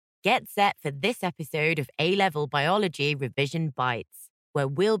Get set for this episode of A-Level Biology Revision Bites, where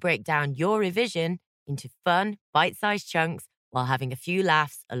we'll break down your revision into fun, bite-sized chunks while having a few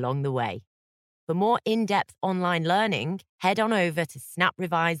laughs along the way. For more in-depth online learning, head on over to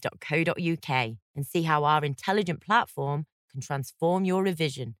snaprevise.co.uk and see how our intelligent platform can transform your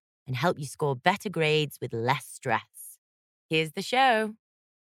revision and help you score better grades with less stress. Here's the show.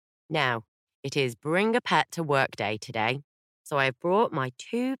 Now, it is Bring a Pet to Work Day today, so I've brought my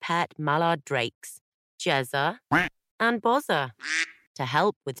two pet mallard drakes, Jezza and Bozza, to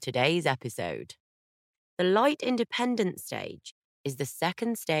help with today's episode. The light-independent stage is the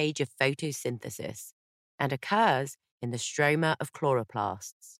second stage of photosynthesis and occurs in the stroma of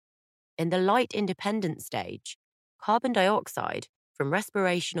chloroplasts. In the light-independent stage, carbon dioxide from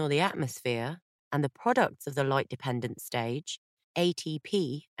respiration or the atmosphere and the products of the light-dependent stage,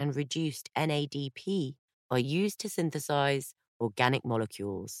 ATP and reduced NADP, are used to synthesize organic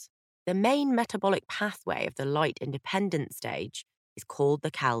molecules. The main metabolic pathway of the light-independent stage is called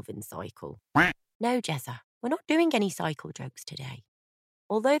the Calvin cycle. No, Jezza, we're not doing any cycle jokes today.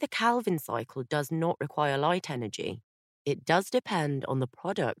 Although the Calvin cycle does not require light energy, it does depend on the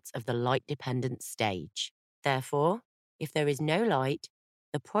products of the light-dependent stage. Therefore, if there is no light,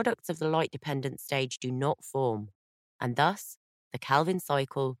 the products of the light-dependent stage do not form, and thus the Calvin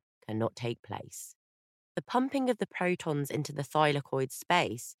cycle cannot take place. The pumping of the protons into the thylakoid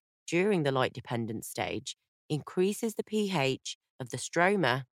space during the light-dependent stage increases the pH of the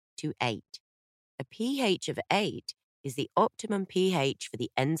stroma to 8. A pH of 8 is the optimum pH for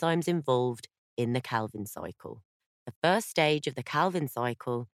the enzymes involved in the Calvin cycle. The first stage of the Calvin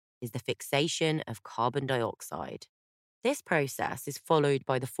cycle is the fixation of carbon dioxide. This process is followed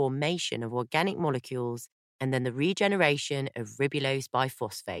by the formation of organic molecules and then the regeneration of ribulose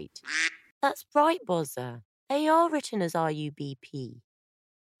biphosphate. That's right, Bozza. They are written as RUBP.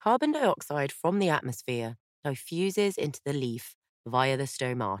 Carbon dioxide from the atmosphere diffuses into the leaf via the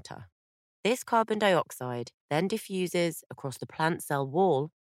stomata. This carbon dioxide then diffuses across the plant cell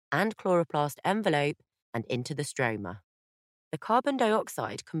wall and chloroplast envelope and into the stroma. The carbon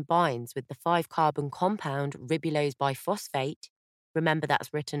dioxide combines with the 5-carbon compound ribulose biphosphate, remember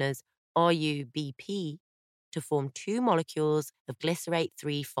that's written as RUBP, to form 2 molecules of glycerate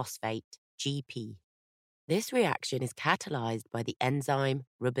 3-phosphate, GP. This reaction is catalyzed by the enzyme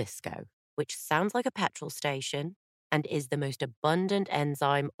Rubisco, which sounds like a petrol station and is the most abundant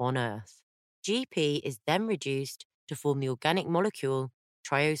enzyme on Earth. GP is then reduced to form the organic molecule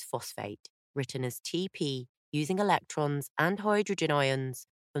triose phosphate, written as TP, using electrons and hydrogen ions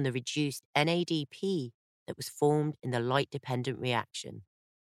from the reduced NADP that was formed in the light-dependent reaction.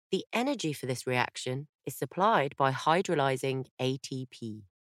 The energy for this reaction is supplied by hydrolyzing ATP.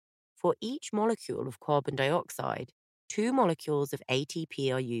 For each molecule of carbon dioxide, 2 molecules of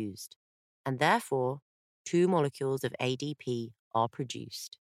ATP are used, and therefore 2 molecules of ADP are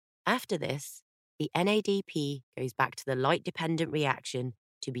produced. After this, the NADP goes back to the light-dependent reaction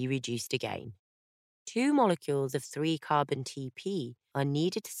to be reduced again. 2 molecules of 3-carbon TP are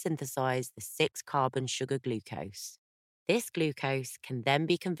needed to synthesize the 6-carbon sugar glucose. This glucose can then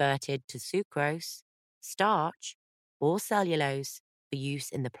be converted to sucrose, starch, or cellulose for use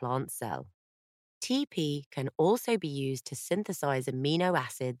in the plant cell. TP can also be used to synthesize amino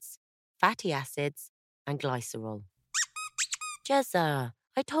acids, fatty acids, and glycerol. Jezza,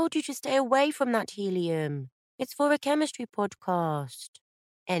 I told you to stay away from that helium. It's for a chemistry podcast.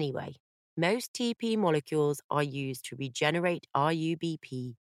 Anyway, most TP molecules are used to regenerate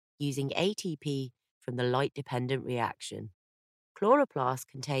RUBP using ATP from the light-dependent reaction. Chloroplasts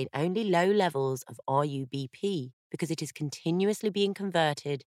contain only low levels of RUBP because it is continuously being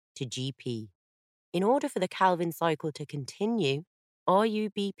converted to GP. In order for the Calvin cycle to continue,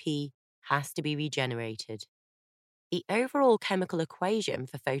 RUBP has to be regenerated. The overall chemical equation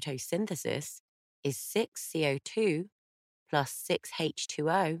for photosynthesis is 6CO2 plus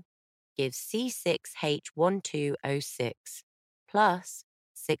 6H2O gives C6H12O6 plus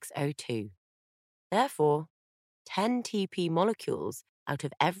 6O2. Therefore, 10 TP molecules out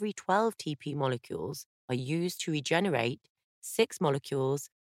of every 12 TP molecules are used to regenerate 6 molecules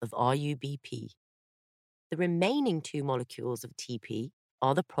of RUBP. The remaining 2 molecules of TP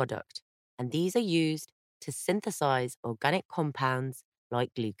are the product, and these are used to synthesize organic compounds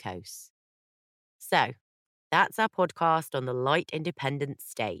like glucose. So, that's our podcast on the light-independent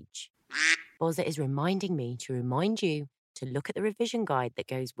stage. Bozza is reminding me to remind you to look at the revision guide that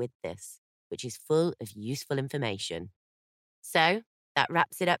goes with this, which is full of useful information. So, that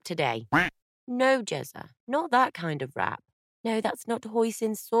wraps it up today. No, Jezza, not that kind of wrap. No, that's not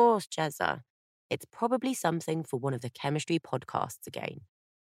hoisin sauce, Jezza. It's probably something for one of the chemistry podcasts again.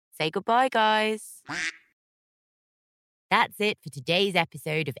 Say goodbye, guys. That's it for today's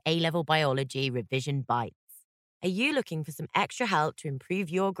episode of A-Level Biology Revision Bites. Are you looking for some extra help to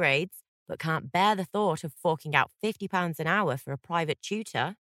improve your grades, but can't bear the thought of forking out £50 an hour for a private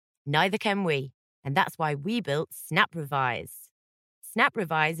tutor? Neither can we, and that's why we built Snap Revise. Snap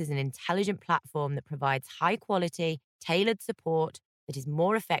Revise is an intelligent platform that provides high-quality, tailored support that is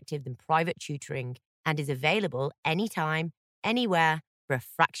more effective than private tutoring and is available anytime, anywhere, for a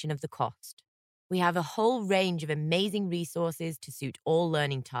fraction of the cost. We have a whole range of amazing resources to suit all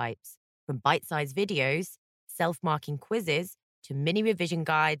learning types, from bite-sized videos, self-marking quizzes, to mini revision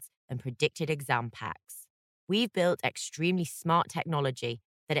guides and predicted exam packs. We've built extremely smart technology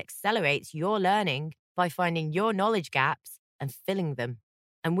that accelerates your learning by finding your knowledge gaps and filling them.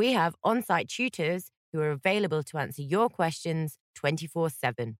 And we have on-site tutors who are available to answer your questions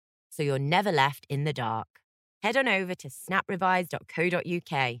 24/7, so you're never left in the dark. Head on over to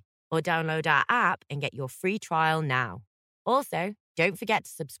snaprevise.co.uk or download our app and get your free trial now. Also, don't forget to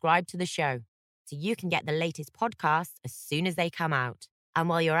subscribe to the show so you can get the latest podcasts as soon as they come out. And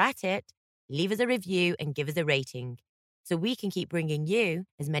while you're at it, leave us a review and give us a rating so we can keep bringing you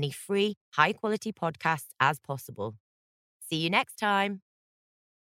as many free, high-quality podcasts as possible. See you next time.